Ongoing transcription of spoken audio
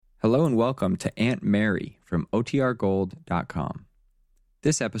Hello and welcome to Aunt Mary from OTRGold.com.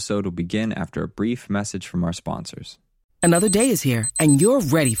 This episode will begin after a brief message from our sponsors. Another day is here, and you're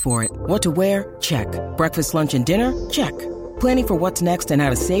ready for it. What to wear? Check. Breakfast, lunch, and dinner? Check. Planning for what's next and how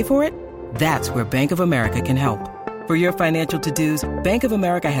to save for it? That's where Bank of America can help. For your financial to-dos, Bank of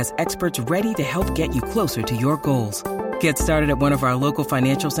America has experts ready to help get you closer to your goals. Get started at one of our local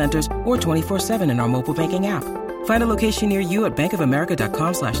financial centers or 24/7 in our mobile banking app. Find a location near you at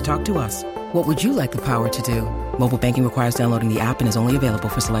bankofamerica.com/talktous. What would you like the power to do? Mobile banking requires downloading the app and is only available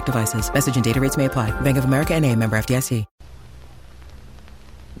for select devices. Message and data rates may apply. Bank of America N.A., member FDIC.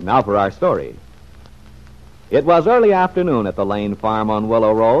 Now for our story. It was early afternoon at the Lane farm on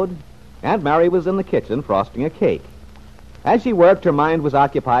Willow Road. Aunt Mary was in the kitchen frosting a cake. As she worked, her mind was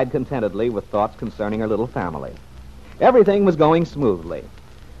occupied contentedly with thoughts concerning her little family. Everything was going smoothly.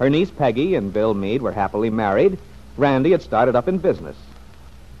 Her niece Peggy and Bill Meade were happily married. Randy had started up in business.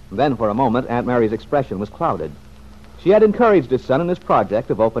 Then for a moment, Aunt Mary's expression was clouded. She had encouraged his son in his project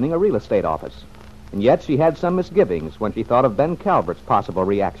of opening a real estate office. And yet she had some misgivings when she thought of Ben Calvert's possible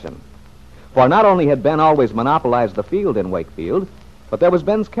reaction. For not only had Ben always monopolized the field in Wakefield, but there was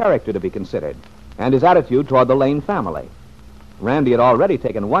Ben's character to be considered, and his attitude toward the Lane family. Randy had already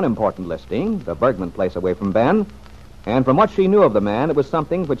taken one important listing, the Bergman place away from Ben, and from what she knew of the man, it was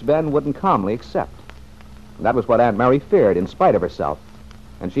something which Ben wouldn't calmly accept. That was what Aunt Mary feared, in spite of herself,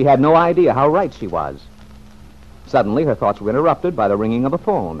 and she had no idea how right she was. Suddenly, her thoughts were interrupted by the ringing of a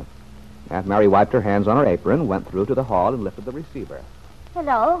phone. Aunt Mary wiped her hands on her apron, went through to the hall, and lifted the receiver.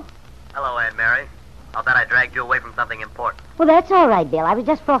 Hello? Hello, Aunt Mary. I'll bet I dragged you away from something important. Well, that's all right, Bill. I was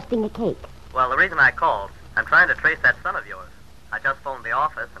just frosting a cake. Well, the reason I called, I'm trying to trace that son of yours. I just phoned the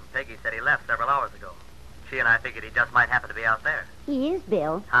office, and Peggy said he left several hours ago. She and I figured he just might happen to be out there. He is,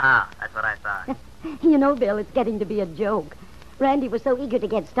 Bill. Ha-ha, that's what I thought. You know, Bill, it's getting to be a joke. Randy was so eager to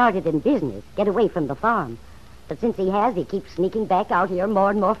get started in business, get away from the farm. But since he has, he keeps sneaking back out here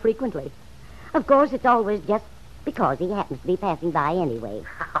more and more frequently. Of course, it's always just because he happens to be passing by anyway.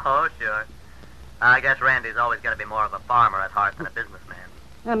 Oh, sure. I guess Randy's always going to be more of a farmer at heart than a businessman.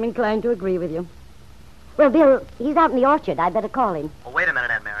 I'm inclined to agree with you. Well, Bill, he's out in the orchard. I'd better call him. Well, wait a minute,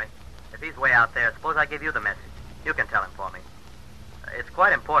 Aunt Mary. If he's way out there, suppose I give you the message. You can tell him for me. It's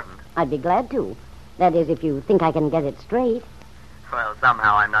quite important. I'd be glad to. That is, if you think I can get it straight. Well,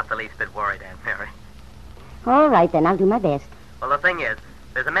 somehow I'm not the least bit worried, Aunt Mary. All right, then. I'll do my best. Well, the thing is,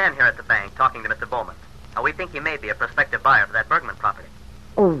 there's a man here at the bank talking to Mr. Bowman. Now, we think he may be a prospective buyer for that Bergman property.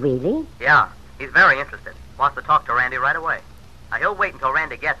 Oh, really? Yeah. He's very interested. Wants to talk to Randy right away. Now, he'll wait until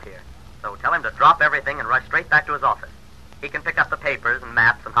Randy gets here. So tell him to drop everything and rush straight back to his office. He can pick up the papers and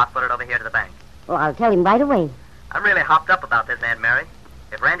maps and hot-foot it over here to the bank. Well, I'll tell him right away. I'm really hopped up about this, Aunt Mary.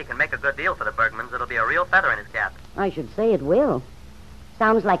 If Randy can make a good deal for the Bergmans, it'll be a real feather in his cap. I should say it will.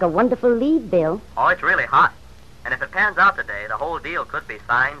 Sounds like a wonderful lead, Bill. Oh, it's really hot. And if it pans out today, the whole deal could be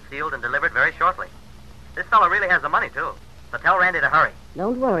signed, sealed, and delivered very shortly. This fellow really has the money, too. So tell Randy to hurry.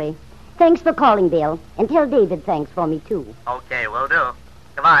 Don't worry. Thanks for calling, Bill. And tell David thanks for me, too. Okay, will do.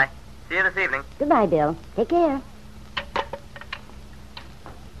 Goodbye. See you this evening. Goodbye, Bill. Take care.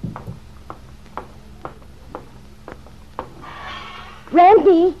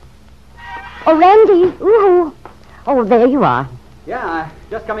 Randy! Oh, Randy! Ooh! Oh, there you are. Yeah,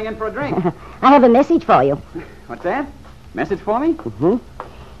 just coming in for a drink. I have a message for you. What's that? Message for me? Mm-hmm.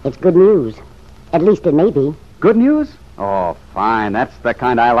 It's good news. At least it may be. Good news? Oh, fine. That's the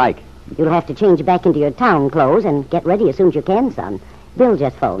kind I like. You'll have to change back into your town clothes and get ready as soon as you can, son. Bill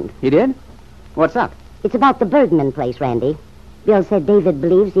just phoned. He did? What's up? It's about the Bergman place, Randy. Bill said David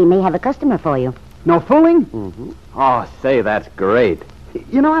believes he may have a customer for you. No fooling? Mm-hmm. Oh, say, that's great.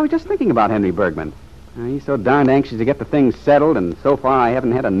 You know, I was just thinking about Henry Bergman. He's so darned anxious to get the thing settled, and so far I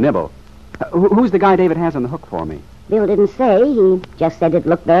haven't had a nibble. Who's the guy David has on the hook for me? Bill didn't say. He just said it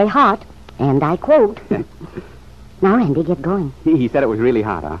looked very hot. And I quote. Now, Randy, get going. He said it was really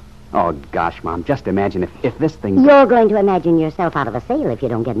hot, huh? Oh, gosh, Mom, just imagine if this thing... You're going to imagine yourself out of a sale if you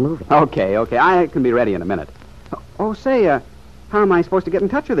don't get moving. Okay, I can be ready in a minute. Oh, say, how am I supposed to get in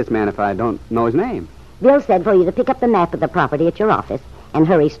touch with this man if I don't know his name? Bill said for you to pick up the map of the property at your office and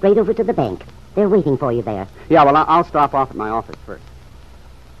hurry straight over to the bank. They're waiting for you there. Yeah, well, I'll stop off at my office first.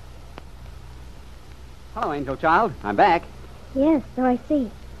 Hello, Angel Child. I'm back. Yes, so I see.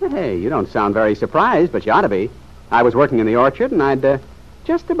 Hey, you don't sound very surprised, but you ought to be. I was working in the orchard, and I'd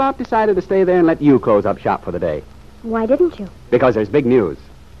just about decided to stay there and let you close up shop for the day. Why didn't you? Because there's big news.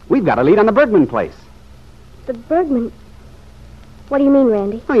 We've got a lead on the Bergman place. The Bergman... What do you mean,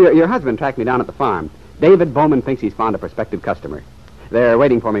 Randy? Oh, your husband tracked me down at the farm. David Bowman thinks he's found a prospective customer. They're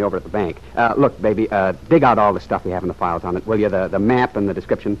waiting for me over at the bank. Look, baby, dig out all the stuff we have in the files on it, will you? The map and the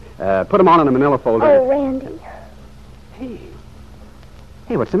description. Put them all in a manila folder. Oh, Randy.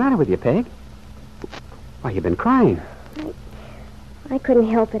 Hey, what's the matter with you, Peg? Why, you've been crying. I couldn't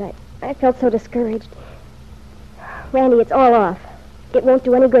help it. I felt so discouraged. Randy, it's all off. It won't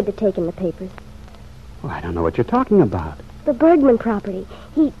do any good to take in the papers. Well, I don't know what you're talking about. The Bergman property.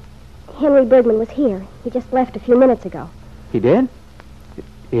 Henry Bergman was here. He just left a few minutes ago. He did?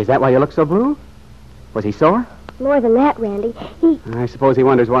 Is that why you look so blue? Was he sore? More than that, Randy. I suppose he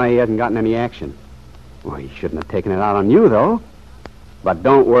wonders why he hasn't gotten any action. Well, he shouldn't have taken it out on you, though. But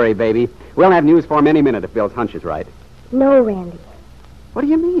don't worry, baby. We'll have news for him any minute if Bill's hunch is right. No, Randy. What do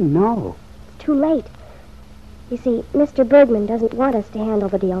you mean, no? It's too late. You see, Mr. Bergman doesn't want us to handle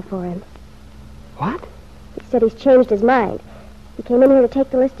the deal for him. What? He said he's changed his mind. He came in here to take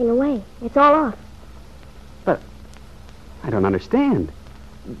the listing away. It's all off. But I don't understand.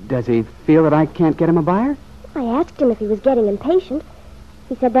 Does he feel that I can't get him a buyer? I asked him if he was getting impatient.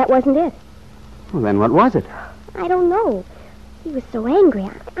 He said that wasn't it. Well, then what was it? I don't know. He was so angry.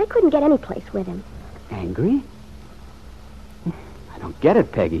 I couldn't get any place with him. Angry? I don't get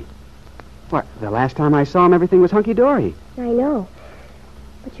it, Peggy. What, the last time I saw him, everything was hunky-dory. I know.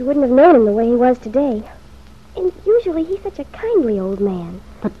 But you wouldn't have known him the way he was today. And usually he's such a kindly old man.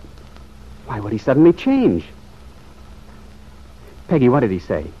 But why would he suddenly change? Peggy, what did he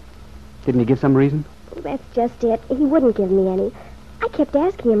say? Didn't he give some reason? That's just it. He wouldn't give me any. I kept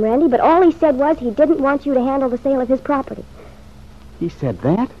asking him, Randy, but all he said was he didn't want you to handle the sale of his property. He said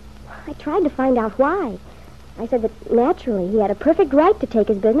that? I tried to find out why. I said that naturally he had a perfect right to take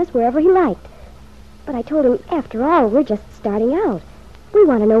his business wherever he liked. But I told him, after all, we're just starting out. We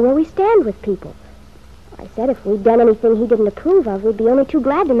want to know where we stand with people. I said if we'd done anything he didn't approve of, we'd be only too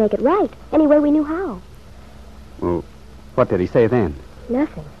glad to make it right, any way we knew how. Well, what did he say then?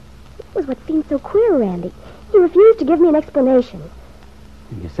 Nothing. It was what seemed so queer, Randy. He refused to give me an explanation.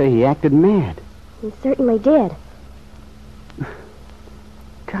 And you say he acted mad. He certainly did.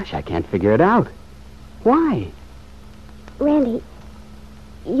 Gosh, I can't figure it out. Why? Randy,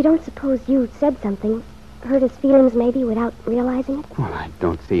 you don't suppose you said something, hurt his feelings maybe without realizing it? Well, I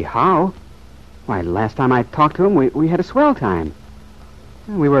don't see how. Why, last time I talked to him, we had a swell time.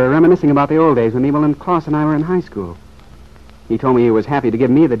 We were reminiscing about the old days when Emil and Klaus and I were in high school. He told me he was happy to give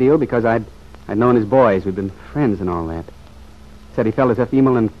me the deal because I'd known his boys. We'd been friends and all that. Said he felt as if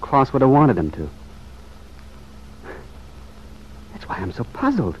Emil and Klaus would have wanted him to. That's why I'm so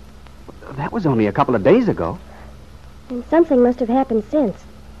puzzled. That was only a couple of days ago. And something must have happened since.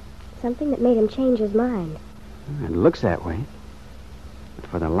 Something that made him change his mind. It looks that way. But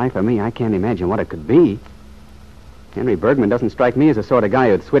for the life of me, I can't imagine what it could be. Henry Bergman doesn't strike me as the sort of guy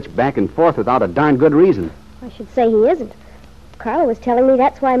who'd switch back and forth without a darn good reason. I should say he isn't. Carla was telling me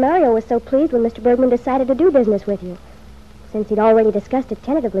that's why Mario was so pleased when Mr. Bergman decided to do business with you. Since he'd already discussed it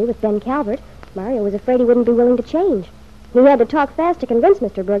tentatively with Ben Calvert, Mario was afraid he wouldn't be willing to change. He had to talk fast to convince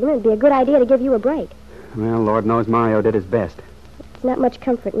Mr. Bergman it'd be a good idea to give you a break. Well, Lord knows Mario did his best. It's not much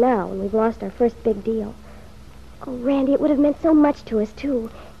comfort now when we've lost our first big deal. Oh, Randy, it would have meant so much to us, too.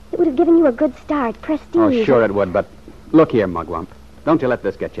 It would have given you a good start, prestige. Oh, sure it would, but look here, Mugwump. Don't you let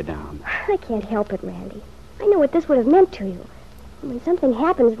this get you down. I can't help it, Randy. I know what this would have meant to you. When something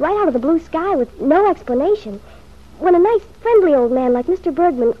happens right out of the blue sky with no explanation, when a nice, friendly old man like Mr.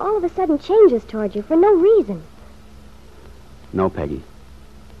 Bergman all of a sudden changes toward you for no reason. No, Peggy.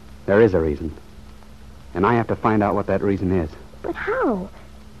 There is a reason. And I have to find out what that reason is. But how?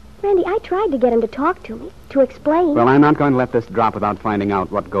 Randy, I tried to get him to talk to me, to explain. Well, I'm not going to let this drop without finding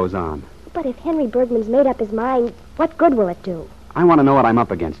out what goes on. But if Henry Bergman's made up his mind, what good will it do? I want to know what I'm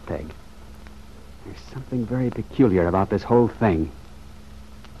up against, Peg. There's something very peculiar about this whole thing.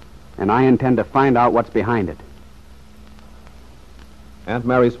 And I intend to find out what's behind it. Aunt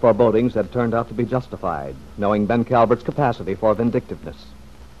Mary's forebodings had turned out to be justified, knowing Ben Calvert's capacity for vindictiveness.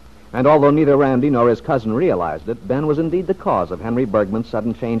 And although neither Randy nor his cousin realized it, Ben was indeed the cause of Henry Bergman's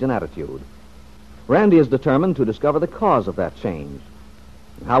sudden change in attitude. Randy is determined to discover the cause of that change.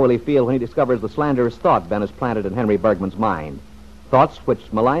 How will he feel when he discovers the slanderous thought Ben has planted in Henry Bergman's mind? Thoughts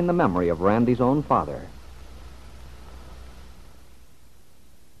which malign the memory of Randy's own father.